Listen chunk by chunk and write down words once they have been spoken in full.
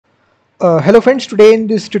Hello friends, today in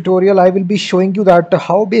this tutorial I will be showing you that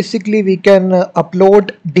how basically we can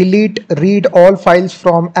upload, delete, read all files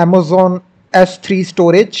from Amazon S3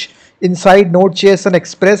 storage inside Node.js and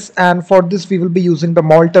Express, and for this we will be using the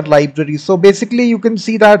Multer library. So basically you can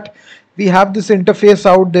see that we have this interface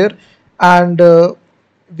out there, and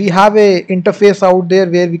we have a interface out there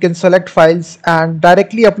where we can select files and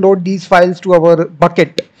directly upload these files to our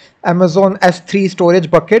bucket, Amazon S3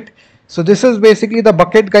 storage bucket. So this is basically the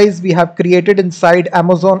bucket, guys, we have created inside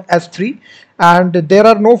Amazon S3, and there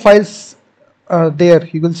are no files there.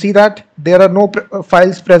 You will see that there are no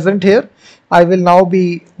files present here. I will now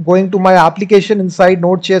be going to my application inside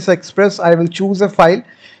Node.js Express. I will choose a file.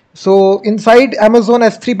 So inside Amazon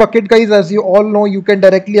S3 bucket, guys, as you all know, you can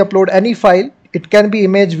directly upload any file. It can be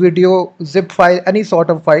image, video, zip file, any sort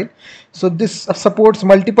of file. So this supports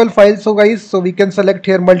multiple files. So guys, so we can select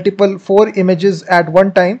here multiple 4 images at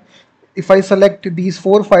one time. If I select these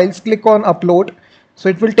 4 files, click on upload. So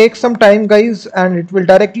it will take some time, guys, and it will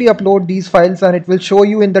directly upload these files, and it will show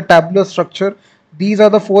you in the tabular structure. These are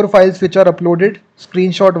the 4 files which are uploaded.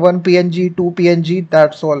 Screenshot 1 PNG, 2 PNG,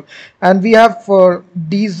 that's all. And we have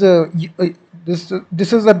these this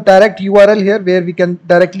is a direct URL here where we can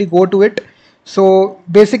directly go to it. So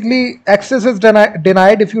basically access is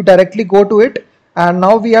denied if you directly go to it. And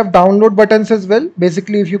now we have download buttons as well.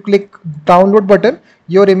 Basically if you click download button,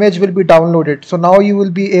 your image will be downloaded. So now you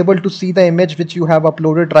will be able to see the image which you have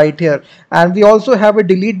uploaded right here. And we also have a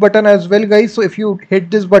delete button as well, guys. So if you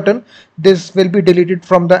hit this button, this will be deleted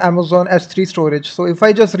from the Amazon S3 storage. So if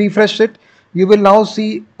I just refresh it, you will now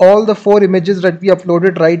see all the 4 images that we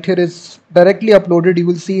uploaded right here is directly uploaded. You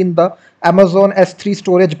will see in the Amazon S3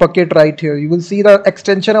 storage bucket right here. You will see the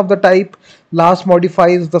extension of the type, last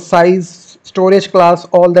modifies, the size, storage class,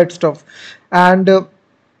 all that stuff. And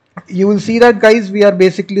you will see that, guys, we are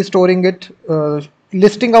basically storing it,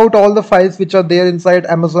 listing out all the files which are there inside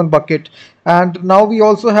Amazon bucket. And now we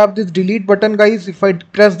also have this delete button, guys. If I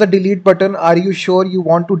press the delete button, are you sure you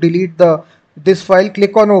want to delete this file?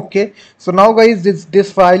 Click on OK. So now, guys,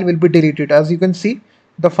 this file will be deleted. As you can see,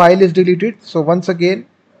 the file is deleted. So once again,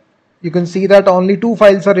 you can see that only 2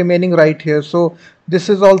 files are remaining right here. So this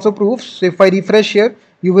is also proof. So if I refresh here,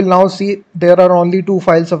 you will now see there are only 2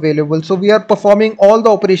 files available. So we are performing all the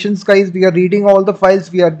operations, guys. We are reading all the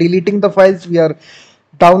files, we are deleting the files, we are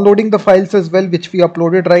downloading the files as well, which we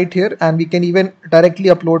uploaded right here, and we can even directly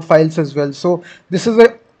upload files as well. So this is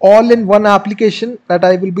a all-in-one application that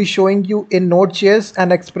I will be showing you in Node.js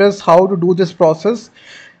and Express how to do this process.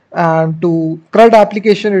 And to CRUD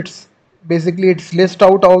application, it's list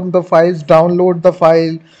out all the files, download the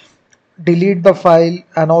file, delete the file,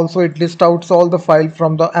 and also it lists out all the file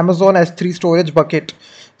from the Amazon S3 storage bucket.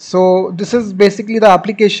 So this is basically the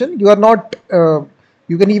application. You are not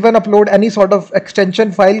you can even upload any sort of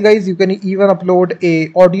extension file, guys. You can even upload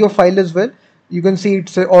a audio file as well. You can see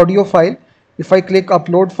it's an audio file. If I click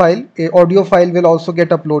upload file, a audio file will also get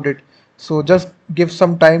uploaded. So just give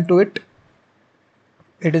some time to it.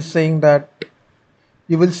 It is saying that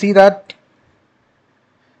you will see that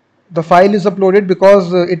the file is uploaded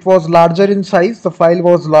because it was larger in size. The file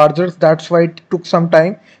was larger, that's why it took some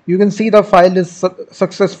time. You can see the file is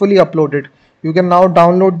successfully uploaded. You can now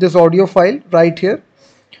download this audio file right here.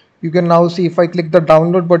 You can now see if I click the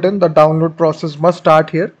download button, the download process must start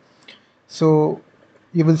here. So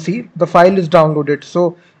you will see the file is downloaded.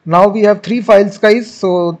 So now we have 3 files, guys.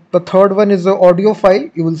 So the third one is the audio file.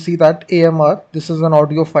 You will see that AMR, this is an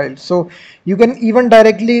audio file. So you can even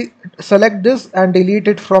directly select this and delete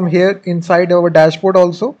it from here inside our dashboard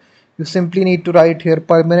also. You simply need to write here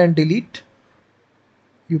permanent delete.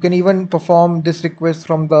 You can even perform this request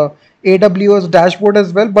from the AWS dashboard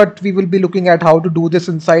as well, but we will be looking at how to do this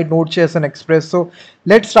inside Node.js and Express. So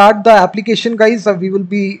let's start the application, guys. We will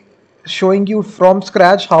be showing you from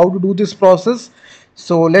scratch how to do this process.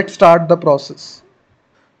 So let's start the process.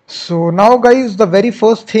 So now, guys, the very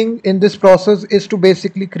first thing in this process is to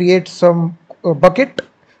basically create some bucket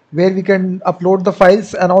where we can upload the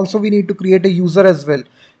files, and also we need to create a user as well.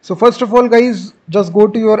 So first of all, guys, just go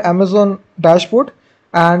to your Amazon dashboard,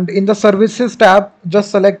 and in the services tab,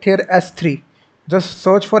 just select here S3. Just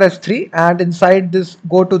search for S3, and inside this,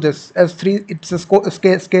 go to this S3. It's a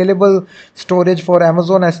scalable storage for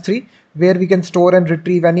Amazon S3, where we can store and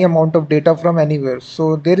retrieve any amount of data from anywhere.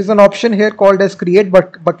 So there is an option here called as create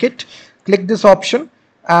bucket. Click this option,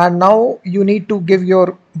 and now you need to give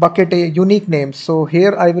your bucket a unique name. So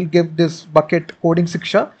here I will give this bucket coding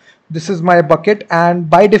Shiksha. This is my bucket, and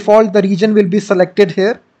by default the region will be selected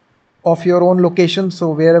here of your own location. So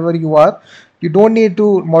wherever you are, you don't need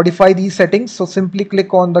to modify these settings. So simply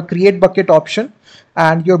click on the create bucket option,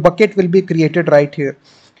 and your bucket will be created right here.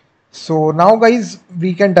 So now guys,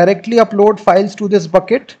 we can directly upload files to this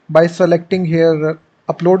bucket by selecting here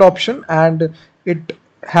upload option, and it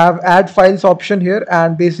have add files option here,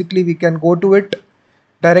 and basically we can go to it,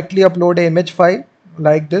 directly upload a image file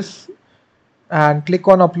like this and click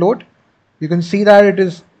on upload. You can see that it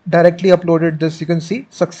is directly uploaded. This you can see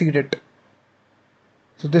succeeded.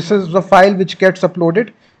 So this is the file which gets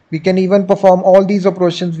uploaded. We can even perform all these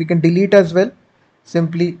operations. We can delete as well.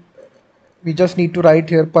 Simply we just need to write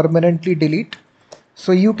here permanently delete.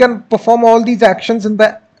 So you can perform all these actions in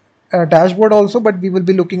the dashboard also, but we will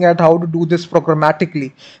be looking at how to do this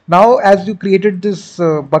programmatically. Now as you created this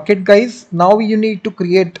bucket guys, now you need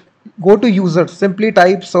to go to user, simply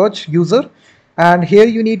type search user, and here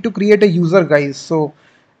you need to create a user guys. So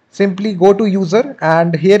simply go to user,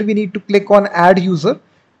 and here we need to click on add user.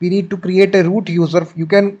 We need to create a root user. You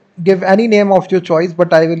can give any name of your choice,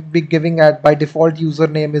 but I will be giving by default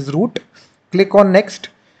username is root. Click on next,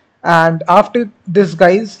 and after this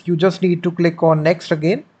guys, you just need to click on next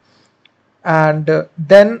again, and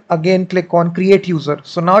then again click on create user.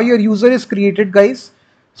 So now your user is created guys.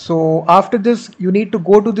 So after this you need to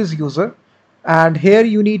go to this user, and here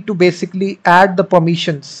you need to basically add the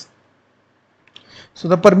permissions. So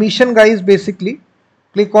the permission guys, basically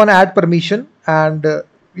click on add permission, and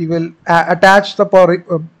we will attach the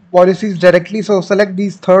policies directly. So select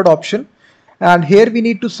these third option, and here we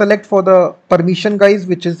need to select for the permission guys,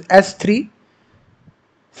 which is S3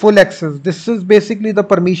 full access. This is basically the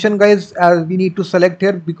permission guys, as we need to select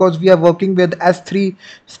here because we are working with S3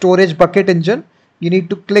 storage bucket engine. You need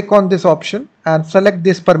to click on this option and select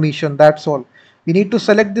this permission. That's all. We need to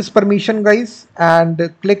select this permission guys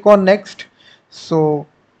and click on next. So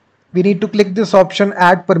we need to click this option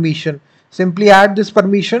add permission. Simply add this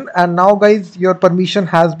permission, and now guys your permission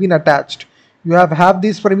has been attached. You have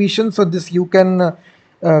these permissions, so this you can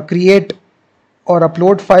create or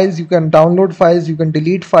upload files, you can download files, you can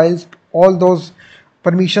delete files. All those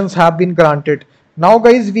permissions have been granted. Now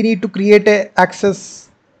guys we need to create a access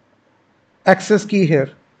key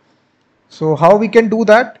here. So how we can do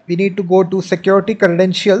that? We need to go to security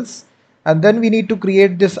credentials, and then we need to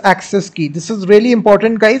create this access key. This is really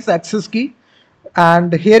important guys, access key.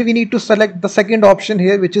 And here we need to select the second option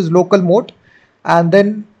here, which is local mode, and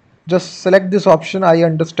then just select this option, I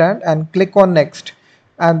understand, and click on next,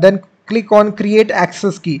 and then click on create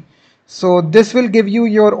access key. So this will give you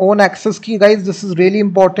your own access key guys. This is really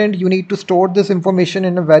important. You need to store this information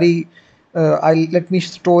in a very let me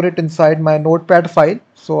store it inside my notepad file.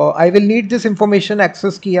 So I will need this information,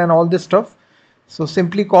 access key and all this stuff. So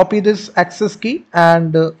simply copy this access key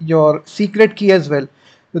and your secret key as well.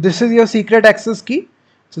 So this is your secret access key.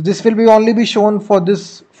 So this will only be shown for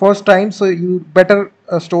this first time. So you better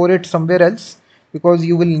store it somewhere else, because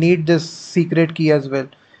you will need this secret key as well.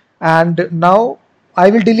 And now I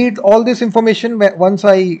will delete all this information once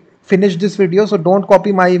I finish this video. So don't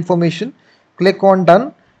copy my information. Click on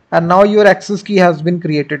done. And now your access key has been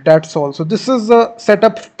created. That's all. So this is the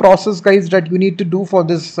setup process guys that you need to do for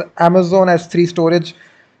this Amazon S3 storage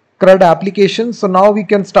CRUD application. So now we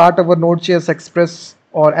can start our Node.js Express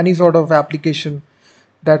or any sort of application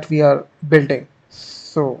that we are building.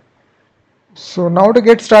 So now to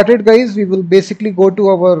get started guys, we will basically go to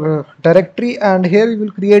our directory, and here we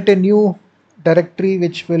will create a new directory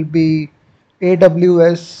which will be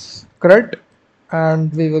AWS CRUD,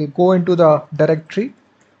 and we will go into the directory.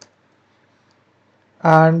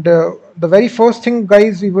 And the very first thing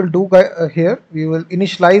guys we will do here, we will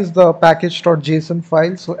initialize the package.json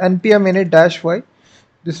file. So npm init-y,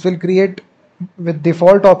 this will create with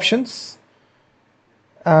default options.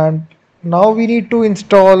 And now we need to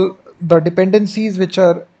install the dependencies which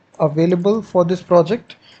are available for this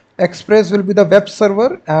project. Express will be the web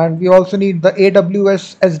server, and we also need the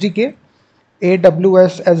AWS SDK.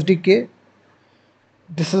 AWS SDK,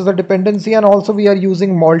 this is the dependency, and also we are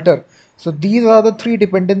using Multer. So these are the three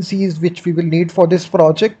dependencies which we will need for this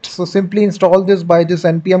project. So simply install this by this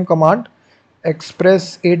npm command: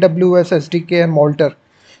 Express, AWS SDK and Multer.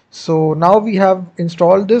 So now we have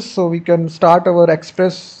installed this, so we can start our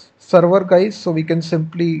Express server guys. So we can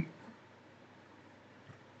simply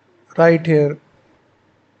write here.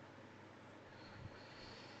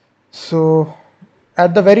 So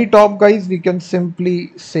at the very top guys, we can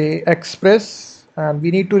simply say Express, and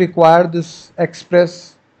we need to require this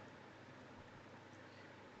Express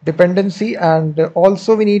dependency, and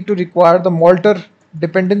also we need to require the Multer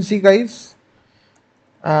dependency guys,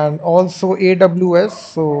 and also AWS.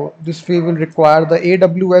 So this we will require the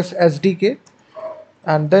AWS SDK,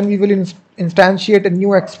 and then we will instantiate a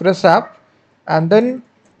new Express app. And then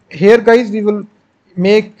here guys, we will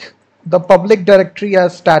make the public directory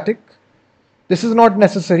as static. This is not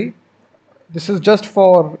necessary. This is just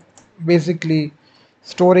for basically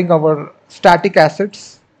storing our static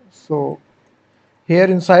assets. So here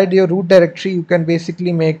inside your root directory, you can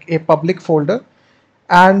basically make a public folder.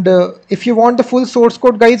 And if you want the full source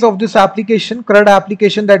code, guys, of this application, CRUD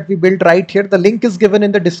application that we built right here, the link is given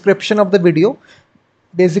in the description of the video.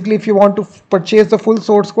 Basically, if you want to purchase the full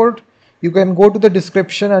source code, you can go to the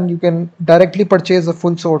description and you can directly purchase the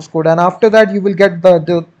full source code. And after that, you will get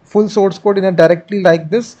the full source code in a directly like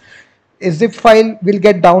this. A zip file will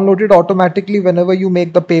get downloaded automatically whenever you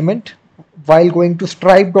make the payment. While going to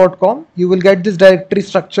stripe.com, you will get this directory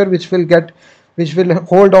structure which will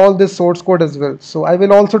hold all this source code as well. So I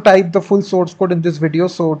will also type the full source code in this video,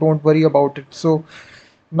 so don't worry about it. So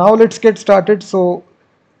now let's get started. So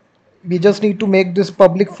we just need to make this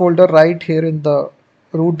public folder right here in the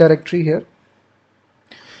root directory here.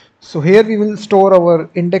 So here we will store our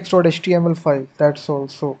index.html file. That's all.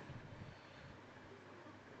 So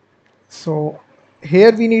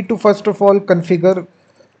here we need to first of all configure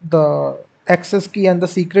the access key and the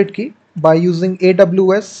secret key by using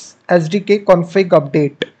AWS SDK config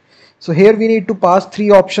update. So here we need to pass three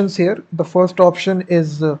options here. The first option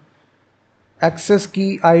is access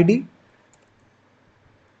key ID,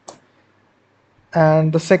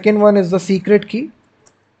 and the second one is the secret key,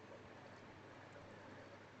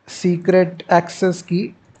 secret access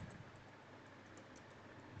key,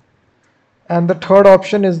 and the third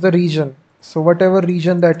option is the region. So whatever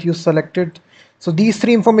region that you selected. So these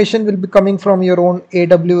three information will be coming from your own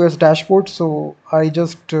AWS dashboard. So I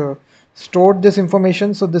just stored this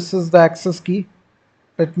information. So this is the access key.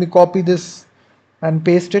 Let me copy this and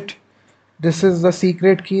paste it. This is the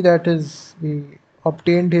secret key that is we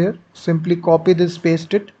obtained here. Simply copy this,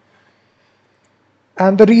 paste it.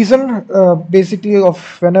 And the reason basically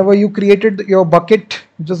of whenever you created your bucket,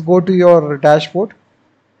 just go to your dashboard.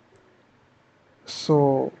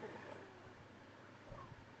 So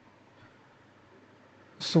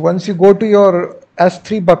once you go to your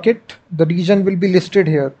S3 bucket, the region will be listed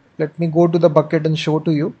here. Let me go to the bucket and show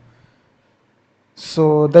to you.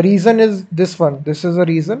 So the reason is this one. This is a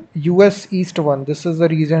reason, US East 1. This is the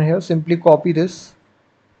region here. Simply copy this.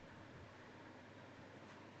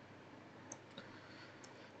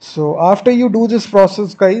 So after you do this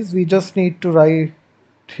process, guys, we just need to write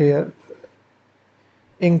here,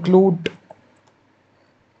 include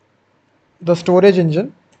the storage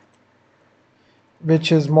engine,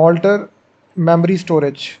 which is Multer memory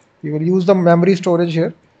storage. We will use the memory storage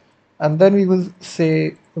here, and then we will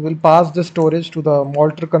say we will pass the storage to the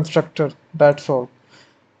Multer constructor. That's all.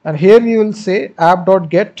 And here we will say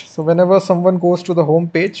app.get. So whenever someone goes to the home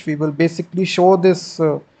page, we will basically show this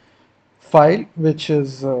file, which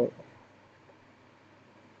is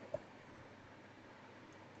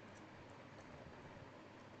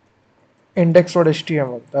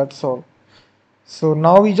index.html. That's all. So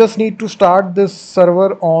now we just need to start this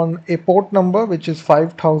server on a port number which is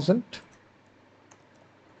 5000.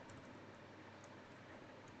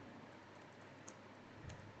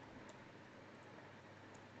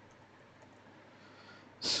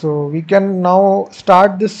 So we can now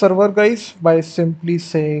start this server, guys, by simply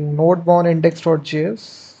saying node on index.js.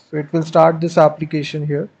 So it will start this application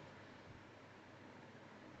here.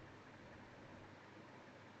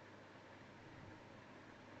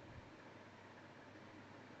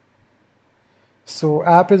 So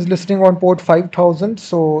app is listening on port 5000.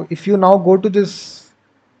 So if you now go to this,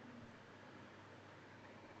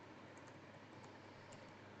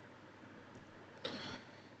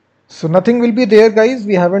 so nothing will be there, guys.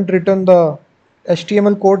 We haven't written the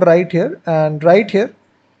HTML code right here, and right here,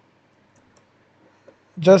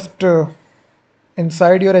 just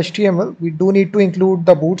inside your HTML, we do need to include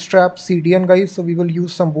the Bootstrap CDN, guys. So we will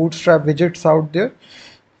use some Bootstrap widgets out there.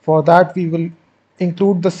 For that, we will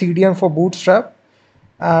include the CDN for Bootstrap.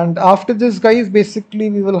 And after this, guys,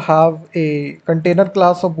 basically we will have a container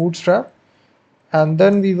class of Bootstrap, and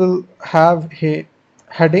then we will have a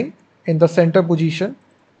heading in the center position.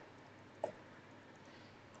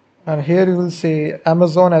 And here we will say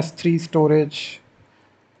Amazon S3 storage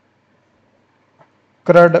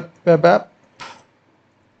CRUD web app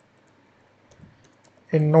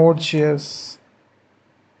in Node.js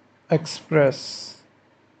Express.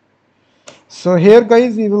 So here,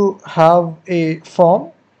 guys, we will have a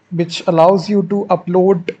form which allows you to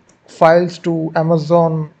upload files to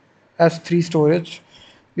Amazon S3 storage.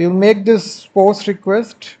 We will make this post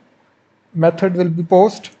request. Method will be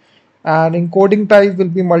post, and encoding type will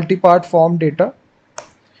be multi-part form data.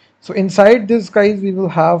 So inside this, guys, we will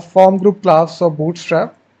have form group class of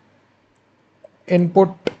Bootstrap, input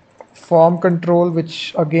form control,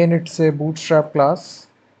 which again it's a Bootstrap class,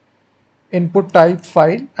 input type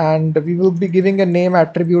file, and we will be giving a name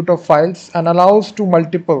attribute of files and allows to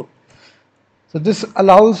multiple. So this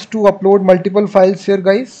allows to upload multiple files here,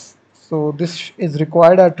 guys. So this is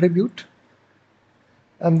required attribute.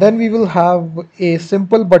 And then we will have a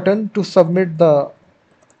simple button to submit the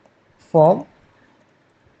form.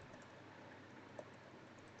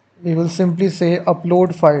 We will simply say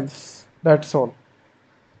upload files. That's all.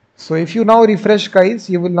 So if you now refresh, guys,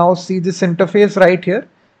 you will now see this interface right here.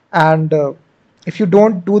 And if you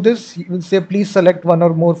don't do this, you will say please select one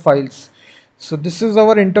or more files. So this is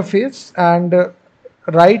our interface, and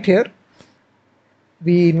right here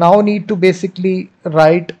we now need to basically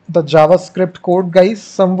write the JavaScript code, guys.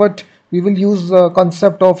 Somewhat we will use the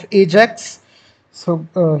concept of AJAX. So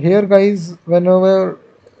here, guys, whenever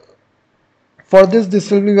for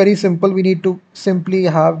this will be very simple. We need to simply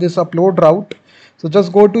have this upload route. So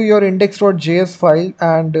just go to your index.js file,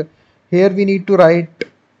 and here we need to write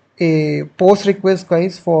a post request,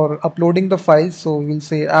 guys, for uploading the files. So we will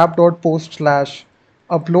say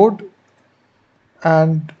app.post/upload,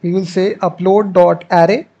 and we will say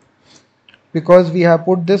upload.array, because we have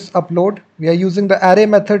put this upload. We are using the array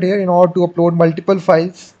method here in order to upload multiple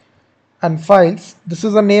files. And files, this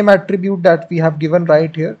is a name attribute that we have given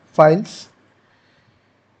right here, files.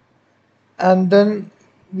 And then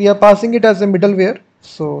we are passing it as a middleware.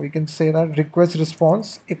 So we can say that request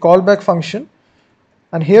response, a callback function.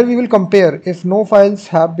 And here we will compare if no files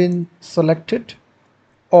have been selected,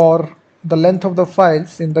 or the length of the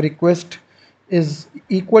files in the request is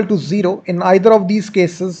equal to 0. In either of these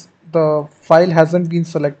cases, the file hasn't been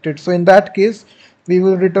selected. So in that case, we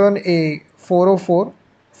will return a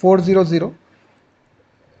 404.400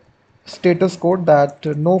 status code that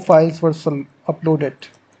no files were uploaded.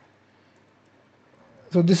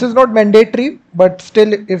 So this is not mandatory, but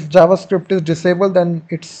still, if JavaScript is disabled, then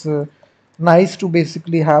it's nice to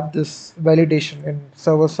basically have this validation in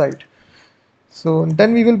server side. So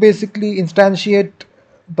then we will basically instantiate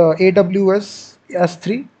the AWS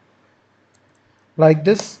S3 like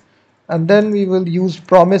this, and then we will use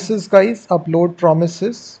promises, guys, upload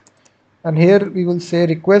promises, and here we will say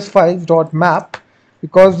request files dot map,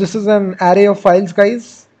 because this is an array of files,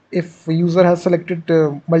 guys. If a user has selected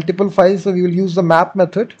multiple files, so we will use the map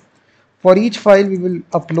method. For each file we will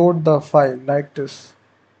upload the file like this.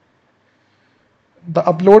 The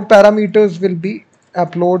upload parameters will be,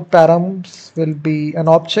 upload params will be an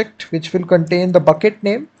object which will contain the bucket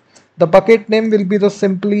name. The bucket name will be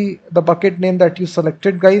simply the bucket name that you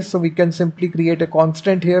selected, guys. So we can simply create a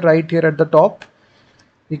constant here, right here at the top.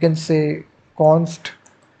 We can say const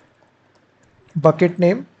bucket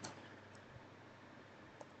name.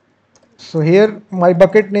 So here my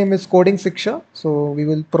bucket name is coding Shiksha, so we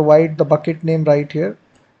will provide the bucket name right here.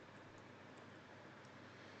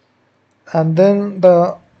 And then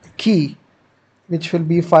the key, which will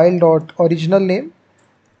be file.original name.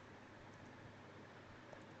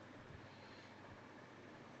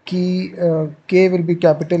 Key K will be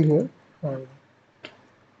capital here. And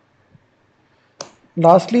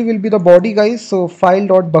lastly will be the body, guys. So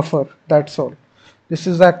file.buffer, that's all. This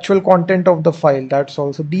is the actual content of the file, that's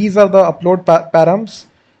all. So these are the upload params,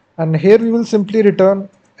 and here we will simply return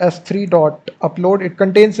s3.upload. It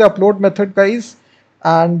contains the upload method, guys,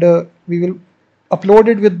 and we will upload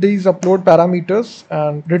it with these upload parameters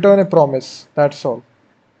and return a promise, that's all.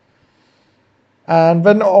 And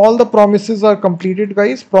when all the promises are completed,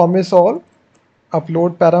 guys, promise all,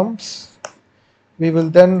 upload params, we will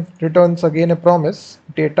then return again a promise,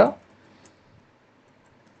 data.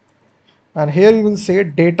 And here we will say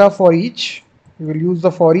data for each. We will use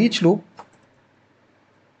the for each loop.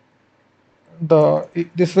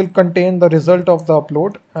 This will contain the result of the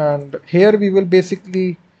upload, and here we will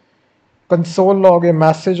basically console log a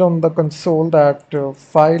message on the console that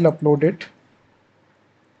file uploaded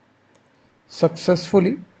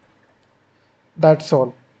successfully. That's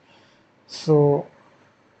all. So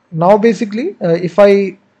now basically if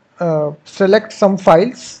I select some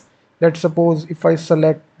files, let's suppose if I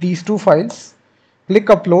select these two files, click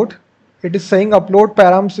upload, it is saying upload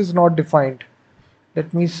params is not defined.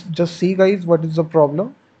 Let me just see, guys, what is the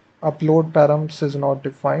problem. Upload params is not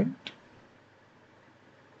defined.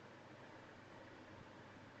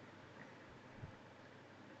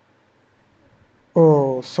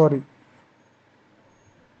 Oh, sorry.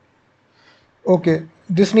 Okay,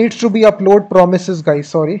 this needs to be upload promises, guys.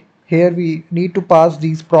 Sorry. Here we need to pass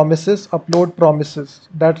these promises, upload promises.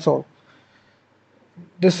 That's all.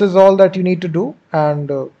 This is all that you need to do,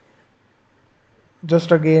 and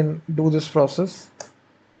just again do this process.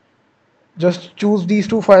 Just choose these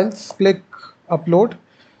two files, click upload.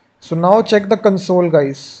 So now check the console,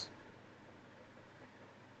 guys.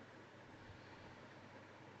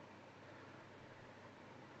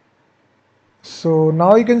 So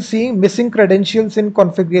now you can see missing credentials in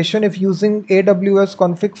configuration. If using AWS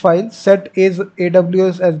config file, set is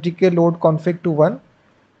AWS SDK load config to 1.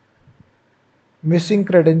 Missing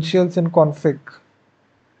credentials in config.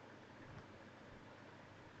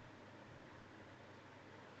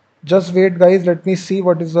 Just wait guys, let me see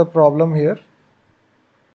what is the problem here.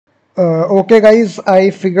 Okay guys, I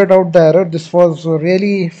figured out the error. This was a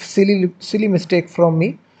really silly mistake from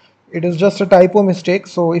me. It is just a typo mistake.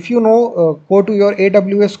 So if you know, go to your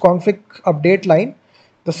AWS config update line.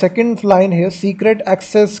 The second line here, secret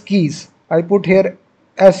access keys. I put here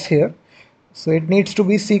S here. So it needs to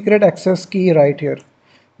be secret access key right here.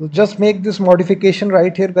 So just make this modification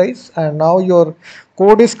right here guys, and now your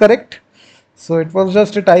code is correct. So it was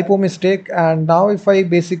just a typo mistake, and now if I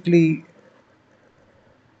basically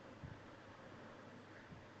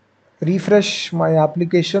refresh my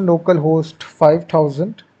application localhost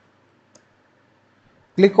 5000,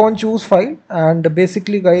 click on choose file, and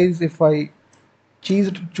basically guys, if I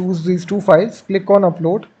choose these two files, click on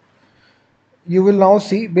upload, you will now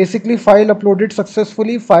see basically file uploaded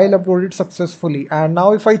successfully. And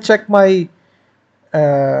now if I check my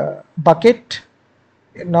bucket,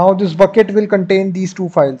 now this bucket will contain these two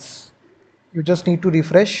files. You just need to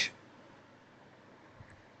refresh.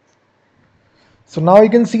 So now you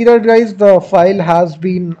can see that guys, the file has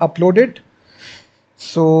been uploaded.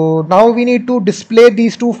 So now we need to display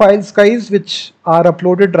these two files guys, which are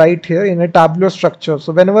uploaded right here in a tabular structure.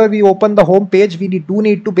 So whenever we open the home page, we do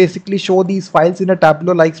need to basically show these files in a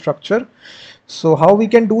tabular like structure. So how we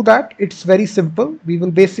can do that? It's very simple. We will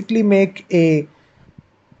basically make a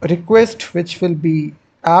request which will be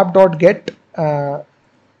app.get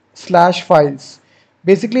 /files.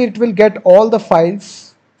 Basically it will get all the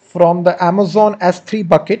files from the Amazon S3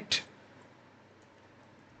 bucket.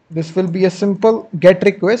 This will be a simple get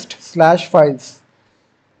request /files.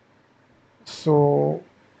 So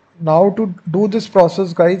now to do this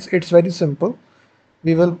process guys, it's very simple.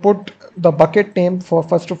 We will put the bucket name for,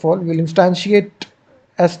 first of all, we'll instantiate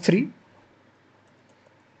S3,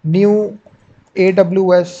 new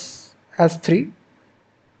AWS S3,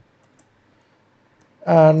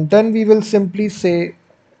 and then we will simply say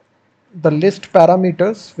the list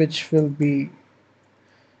parameters, which will be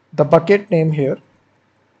the bucket name here.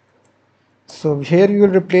 So here you will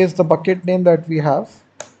replace the bucket name that we have,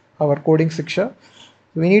 our coding Shiksha.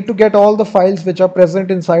 We need to get all the files which are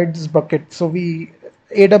present inside this bucket. So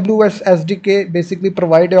AWS SDK basically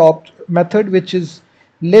provide a method which is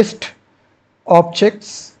list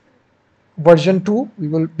objects version 2. We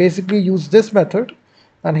will basically use this method,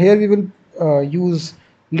 and here we will use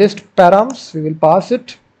list params. We will pass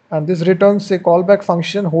it, and this returns a callback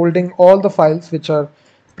function holding all the files which are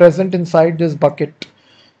present inside this bucket.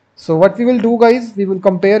 So what we will do guys, we will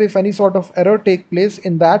compare if any sort of error take place.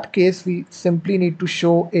 In that case, we simply need to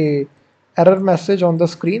show a error message on the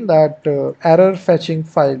screen that error fetching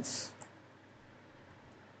files.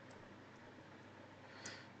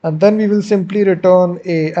 And then we will simply return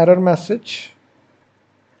a error message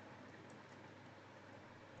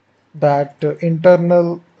that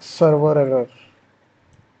internal server error.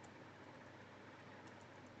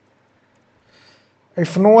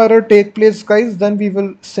 If no error take place guys, then we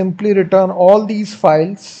will simply return all these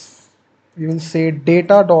files. We will say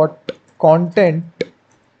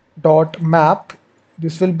data.content.map.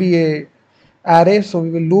 This will be a array, so we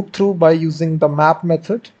will loop through by using the map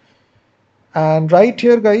method. And right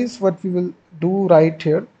here guys, what we will do right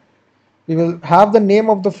here, we will have the name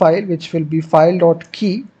of the file, which will be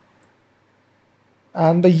file.key,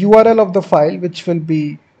 and the URL of the file, which will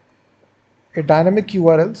be a dynamic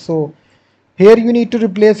URL. So here you need to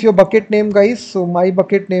replace your bucket name guys. So my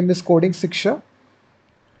bucket name is coding Shiksha.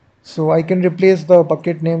 So I can replace the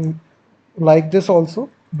bucket name like this also,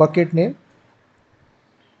 bucket name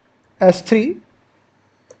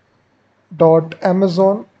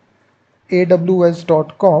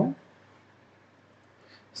s3.amazonaws.com/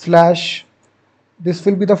 this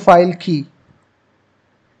will be the file key.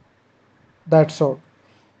 That's all.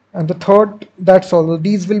 And the third, that's all.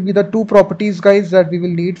 These will be the two properties guys that we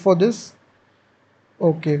will need for this.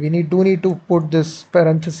 Okay, we do need to put this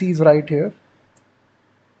parentheses right here.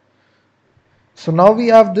 So now we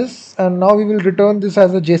have this, and now we will return this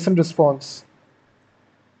as a JSON response.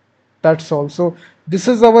 That's all. So this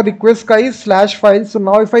is our request guys /files. So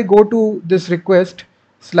now if I go to this request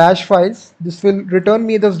 /files, this will return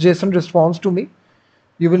me this JSON response to me.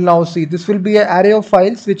 You will now see this will be an array of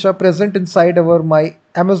files which are present inside my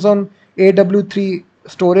Amazon AW3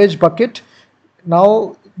 storage bucket.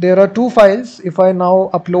 Now there are two files. If I now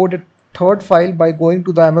upload a third file by going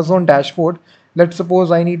to the Amazon dashboard, let's suppose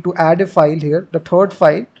I need to add a file here, the third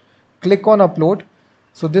file, click on upload.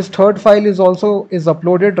 So this third file is also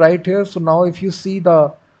uploaded right here. So now if you see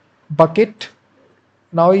the bucket,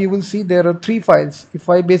 now you will see there are 3 files. If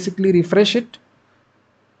I basically refresh it,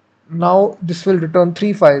 now this will return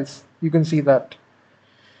 3 files. You can see that.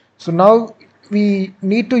 So now we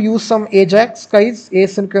need to use some AJAX, guys,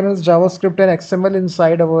 asynchronous JavaScript and XML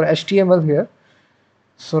inside our HTML here.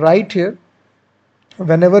 So right here,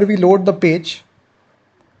 whenever we load the page,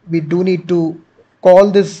 we do need to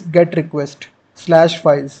call this get request slash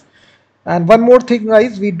files. And one more thing,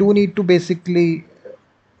 guys, we do need to basically,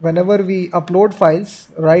 whenever we upload files,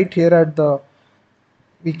 right here at the,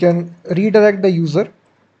 we can redirect the user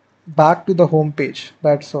back to the home page.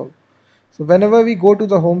 That's all. So whenever we go to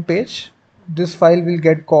the home page, this file will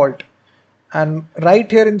get called. And right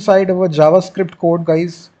here inside our JavaScript code,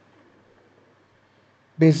 guys,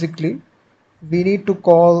 basically we need to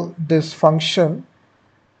call this function.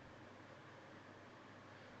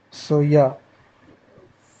 So yeah,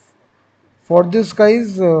 for this,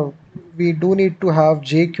 guys, we do need to have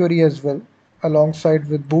jQuery as well alongside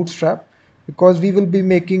with Bootstrap, because we will be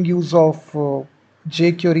making use of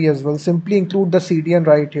jQuery as well. Simply include the CDN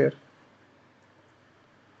right here.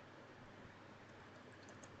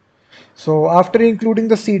 So after including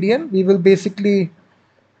the CDN, we will basically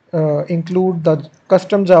include the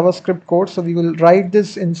custom JavaScript code. So we will write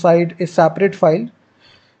this inside a separate file.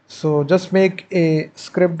 So just make a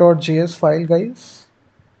script.js file, guys.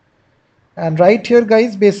 And right here,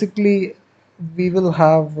 guys, basically we will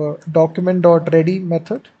have document.ready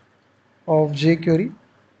method of jQuery.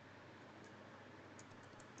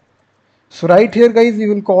 So right here, guys, we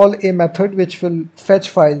will call a method which will fetch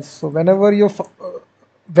files. So whenever your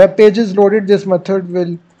web page is loaded, this method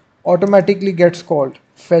will automatically gets called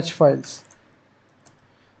fetch files.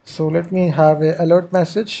 So let me have a alert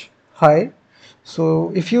message, hi.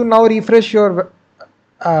 So if you now refresh your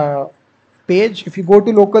page, if you go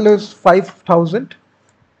to localhost 5000,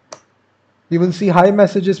 you will see hi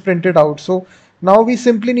message is printed out. So now we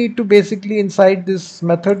simply need to basically inside this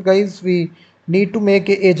method, guys, we need to make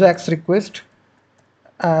a AJAX request,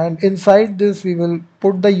 and inside this we will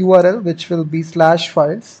put the URL which will be slash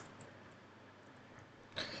files,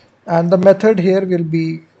 and the method here will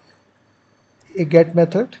be a get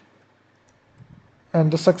method,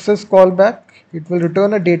 and the success callback, it will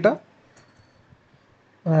return a data.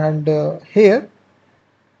 And here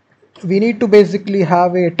we need to basically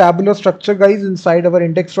have a tabular structure, guys, inside our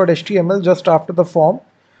index.html. Just after the form,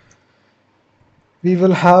 we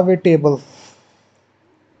will have a table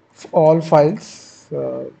of all files.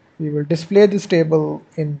 We will display this table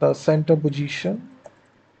in the center position.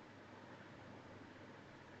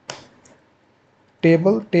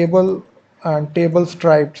 Table and table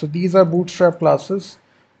stripe. So these are Bootstrap classes.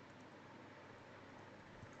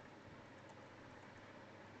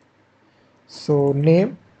 So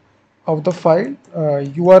name of the file,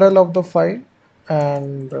 URL of the file,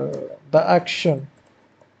 and the action.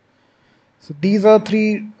 So these are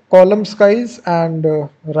 3 columns, guys, and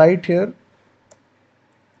right here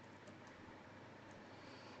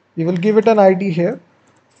we will give it an ID here,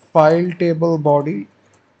 file table body.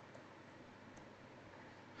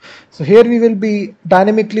 So here we will be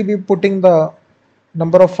dynamically be putting the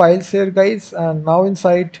number of files here, guys, and now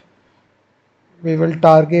inside we will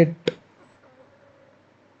target,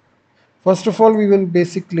 first of all we will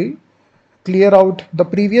basically clear out the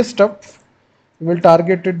previous stuff. We will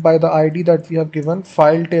target it by the ID that we have given,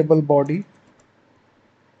 file table body.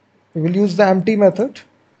 We will use the empty method,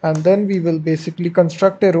 and then we will basically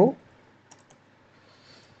construct a row.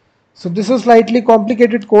 So this is slightly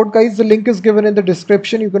complicated code, guys. The link is given in the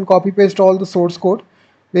description. You can copy paste all the source code.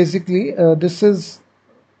 Basically, this is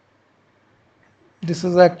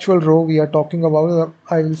actual row we are talking about.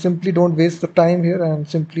 I will simply don't waste the time here and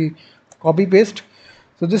simply copy paste.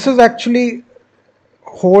 So this is actually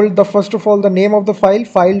hold the, first of all, the name of the file,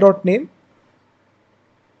 file.name.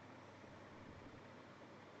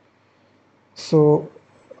 So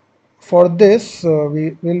for this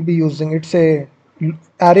we will be using, it's a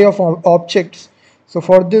array of objects. So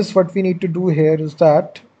for this what we need to do here is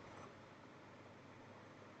that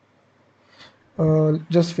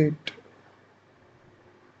just wait,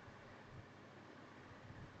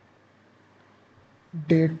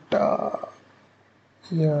 data,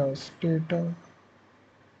 yes, data,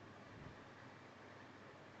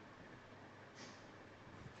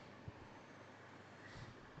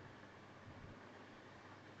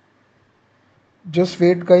 just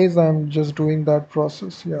wait, guys, I'm just doing that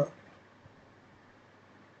process. Yeah,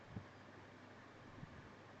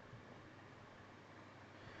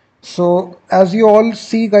 so as you all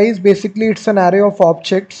see, guys, basically it's an array of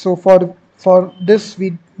objects. So for for this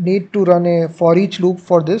we need to run a for each loop.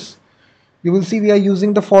 For this you will see we are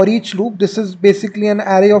using the for each loop. This is basically an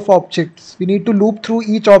array of objects. We need to loop through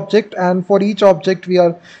each object, and for each object we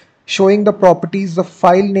are showing the properties, the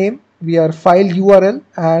file name, we are file URL,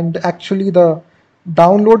 and actually the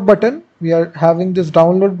download button. We are having this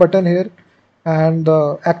download button here and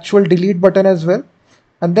the actual delete button as well.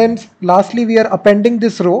 And then lastly we are appending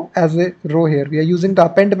this row as a row here. We are using the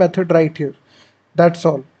append method right here. That's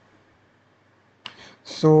all.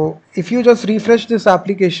 So if you just refresh this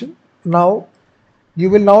application now,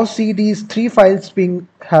 you will now see these three files being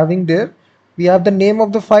having there. We have the name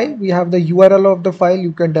of the file, we have the URL of the file.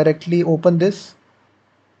 You can directly open this.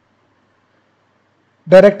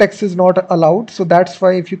 DirectX is not allowed, so that's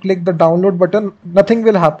why if you click the download button, nothing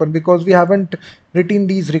will happen because we haven't written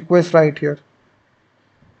these requests right here.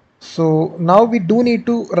 So now we do need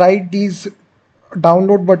to write these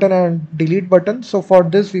download button and delete button. So for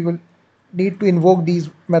this we will need to invoke these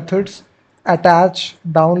methods: attach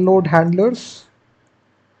download handlers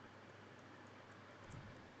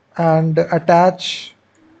and attach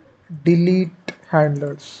delete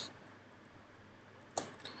handlers.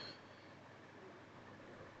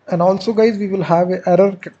 And also guys, we will have an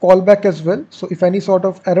error callback as well. So if any sort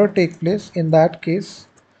of error take place, in that case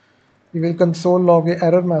we will console log a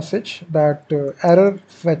error message that error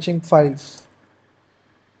fetching files.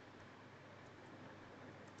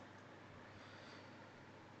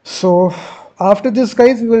 So after this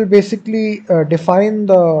guys, we will basically define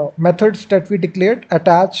the methods that we declared: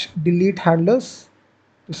 attach delete handlers.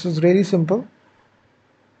 This is really simple.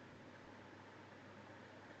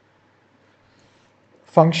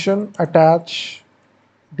 Function attach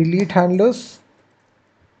delete handlers,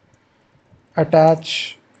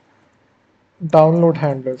 attach download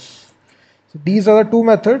handlers. So these are the two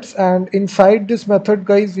methods, and inside this method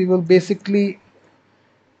guys, we will basically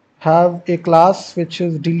have a class which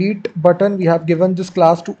is delete button. We have given this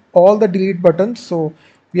class to all the delete buttons, so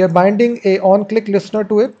we are binding a on click listener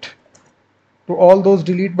to it, to all those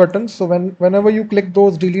delete buttons. So whenever you click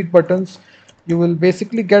those delete buttons, you will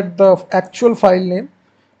basically get the actual file name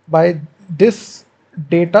by this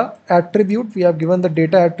data attribute. We have given the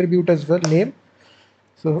data attribute as well, name.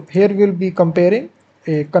 So here we will be comparing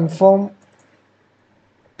a confirm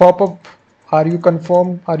pop-up. Are you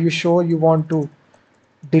confirm? Are you sure you want to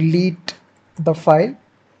delete the file?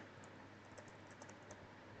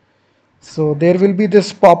 So there will be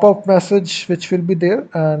this pop-up message which will be there,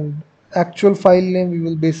 and actual file name we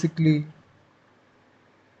will basically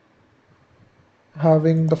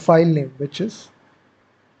having the file name, which is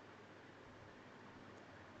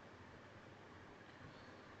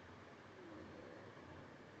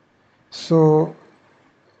so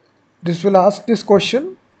this will ask this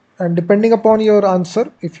question, and depending upon your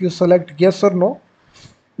answer, if you select yes or no,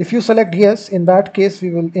 if you select yes, in that case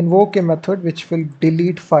we will invoke a method which will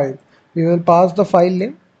delete file. We will pass the file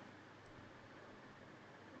name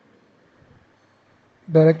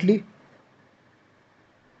directly,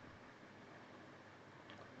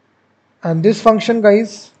 and this function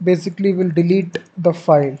guys basically will delete the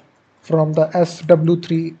file from the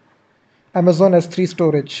SW3 Amazon S3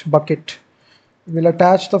 storage bucket. We will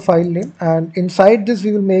attach the file name, and inside this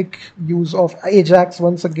we will make use of AJAX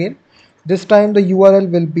once again. This time the URL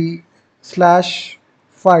will be slash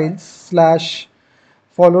files slash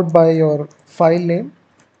followed by your file name.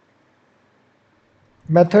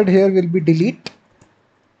 Method here will be delete,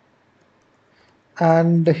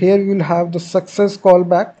 and here we will have the success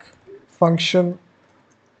callback function.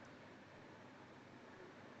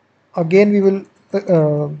 Again we will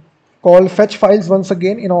call fetch files once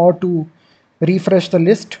again in order to refresh the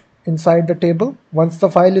list inside the table once the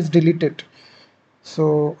file is deleted.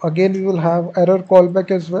 So again we will have error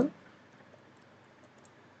callback as well.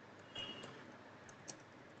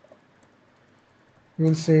 We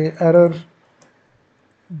will say error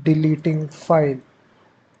deleting file.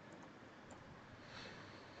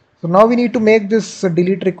 So now we need to make this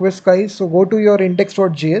delete request guys. So go to your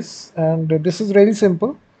index.js, and this is really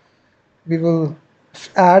simple. We will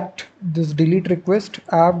add this delete request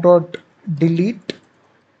app.delete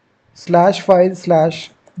slash file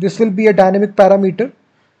slash, this will be a dynamic parameter,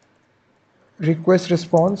 request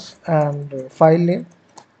response and file name.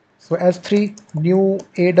 So S3 new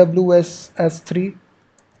AWS S3,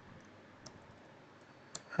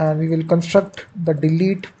 and we will construct the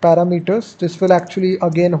delete parameters. This will actually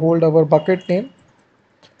again hold our bucket name,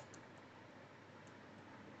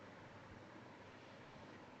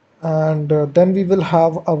 and then we will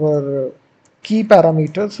have our key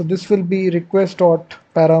parameters. So this will be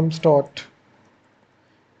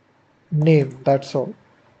request.params.name. That's all.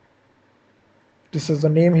 This is the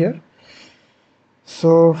name here.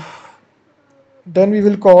 So then we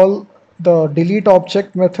will call the delete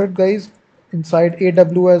object method, guys, inside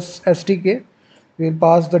AWS SDK. We'll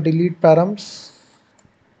pass the delete params.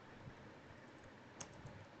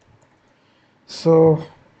 So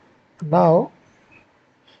now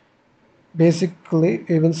basically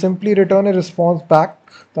we will simply return a response back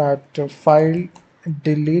that file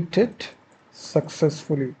deleted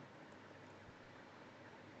successfully.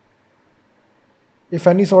 If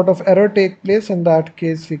any sort of error take place, in that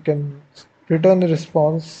case we can return a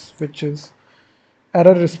response which is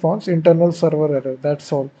error response, internal server error.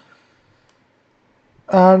 That's all.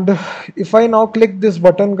 And if I now click this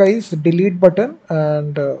button, guys, delete button,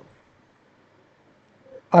 and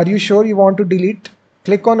are you sure you want to delete?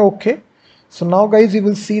 Click on OK. So now, guys, you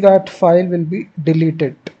will see that file will be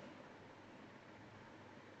deleted.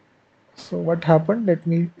 So what happened? Let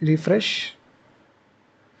me refresh.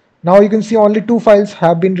 Now you can see only 2 files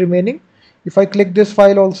have been remaining. If I click this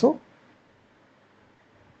file also,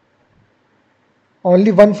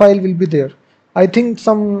 only 1 file will be there. I think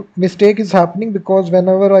some mistake is happening because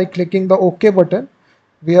whenever I clicking the OK button,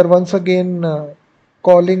 we are once again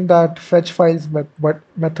calling that fetch files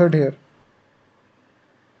method here.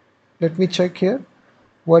 Let me check here.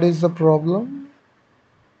 What is the problem?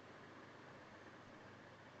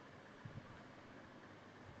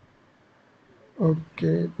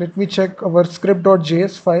 Okay, let me check our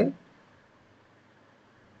script.js file.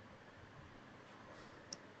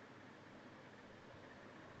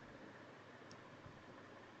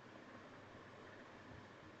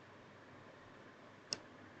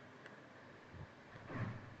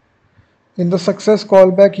 In the success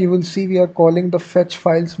callback, you will see we are calling the fetch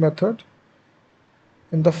files method.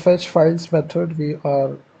 In the fetch files method, we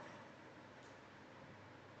are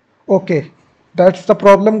okay. That's the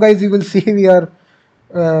problem, guys. You will see we are.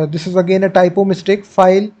 This is again a typo mistake.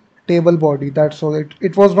 File table body. That's all.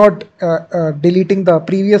 It was not deleting the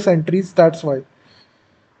previous entries. That's why.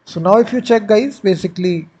 So now, if you check, guys,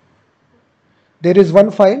 basically there is one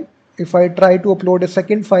file. If I try to upload a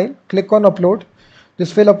second file, click on upload.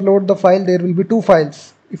 This will upload the file. There will be 2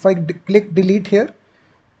 files. If I click delete here,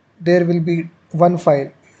 there will be 1 file.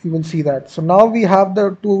 You will see that. So now we have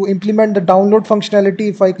to implement the download functionality.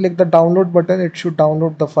 If I click the download button, it should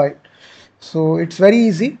download the file. So it's very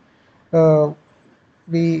easy.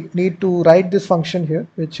 We need to write this function here,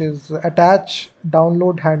 which is attach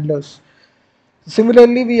download handlers.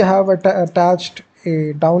 Similarly, we have attached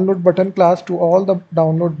a download button class to all the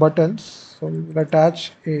download buttons. So we will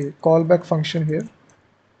attach a callback function here.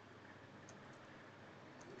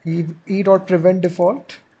 e.prevent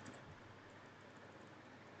default.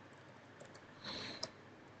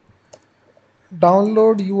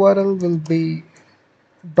 Download URL will be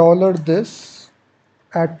 $this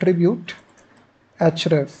attribute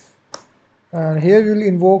href. And here we will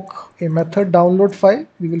invoke a method download file.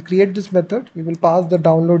 We will create this method. We will pass the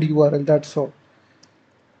download URL. That's all.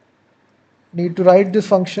 Need to write this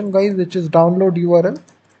function, guys, which is download URL.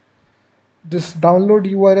 This download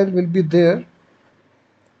URL will be there.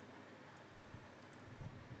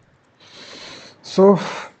 So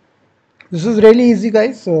this is really easy,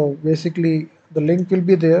 guys. So basically the link will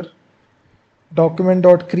be there.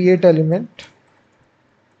 Document.create element,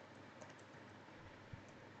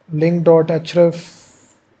 link.href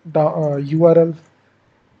URL,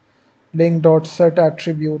 link.set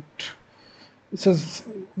attribute. This is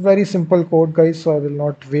very simple code, guys, so I will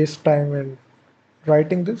not waste time in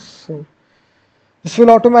writing this. So this will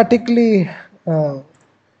automatically you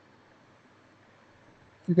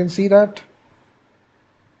can see that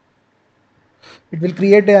it will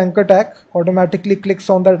create an anchor tag, automatically clicks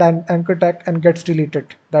on that anchor tag and gets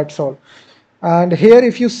deleted. That's all. And here,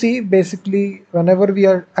 if you see, basically whenever we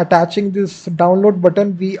are attaching this download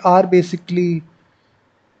button, we are basically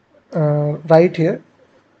right here.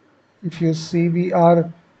 If you see, we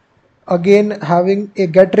are again having a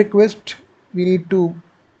get request. We need to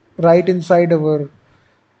write inside our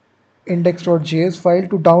index.js file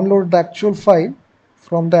to download the actual file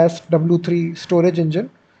from the SW3 storage engine.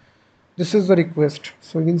 This is the request.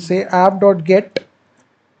 So we will say app.get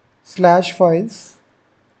 /files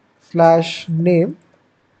 /name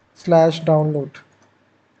 /download.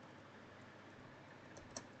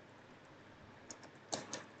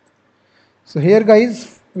 So here,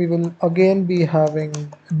 guys, we will again be having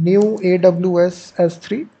new AWS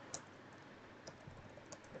S3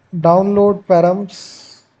 download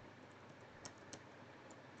params.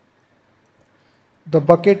 The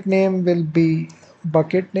bucket name will be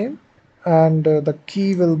bucket name, and the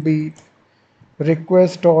key will be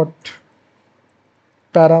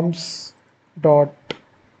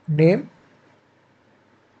request.params.name.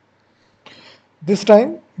 This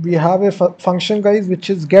time we have a function, guys, which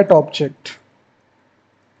is get object.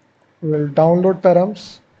 We'll download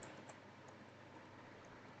params.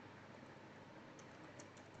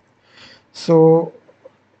 So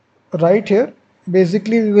right here,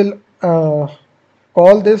 basically we will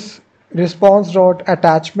call this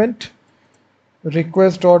response.attachment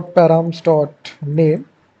request.params.name,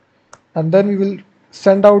 and then we will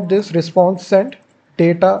send out this response send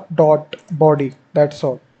data.body. That's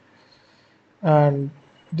all. And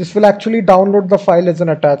this will actually download the file as an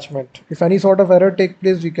attachment. If any sort of error take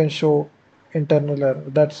place, we can show internal error.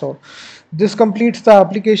 That's all. This completes the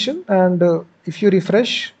application, and if you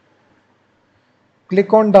refresh,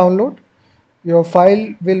 click on download, your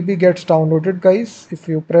file will be gets downloaded, guys. If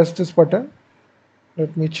you press this button,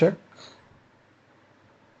 let me check.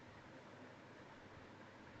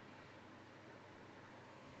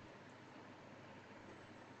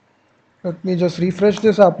 Let me just refresh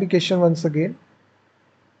this application once again.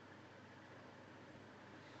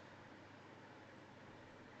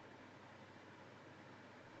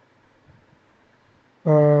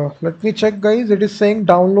 Let me check, guys. It is saying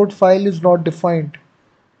download file is not defined.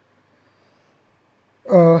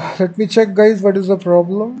 Let me check, guys, what is the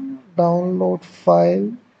problem. Download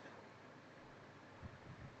file.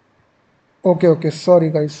 Okay,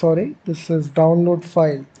 sorry guys, sorry. This is download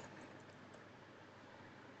file.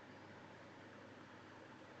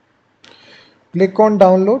 Click on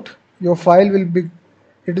download. Your file will be,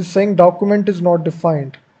 it is saying document is not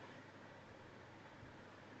defined.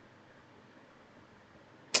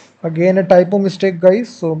 Again, a typo mistake, guys.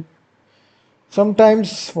 So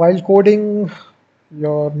sometimes while coding,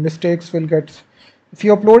 your mistakes will get, if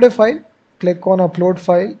you upload a file, click on upload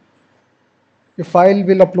file. Your file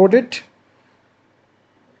will upload it.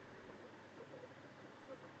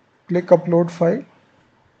 Click upload file.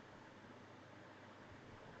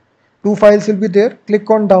 Two files will be there. Click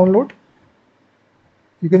on download.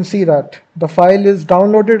 You can see that the file is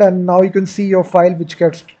downloaded, and now you can see your file which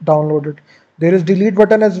gets downloaded. There is delete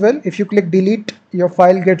button as well. If you click delete, your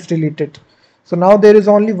file gets deleted. So now there is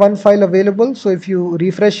only one file available. So if you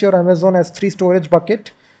refresh your Amazon S3 storage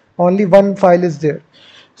bucket, only one file is there.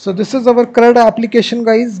 So this is our CRUD application,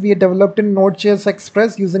 guys. We developed in Node.js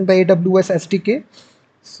Express using the AWS SDK.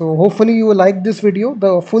 So hopefully you will like this video.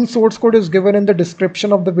 The full source code is given in the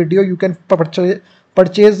description of the video. You can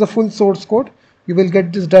purchase the full source code. You will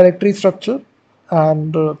get this directory structure.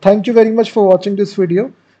 And thank you very much for watching this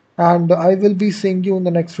video. And I will be seeing you in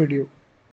the next video.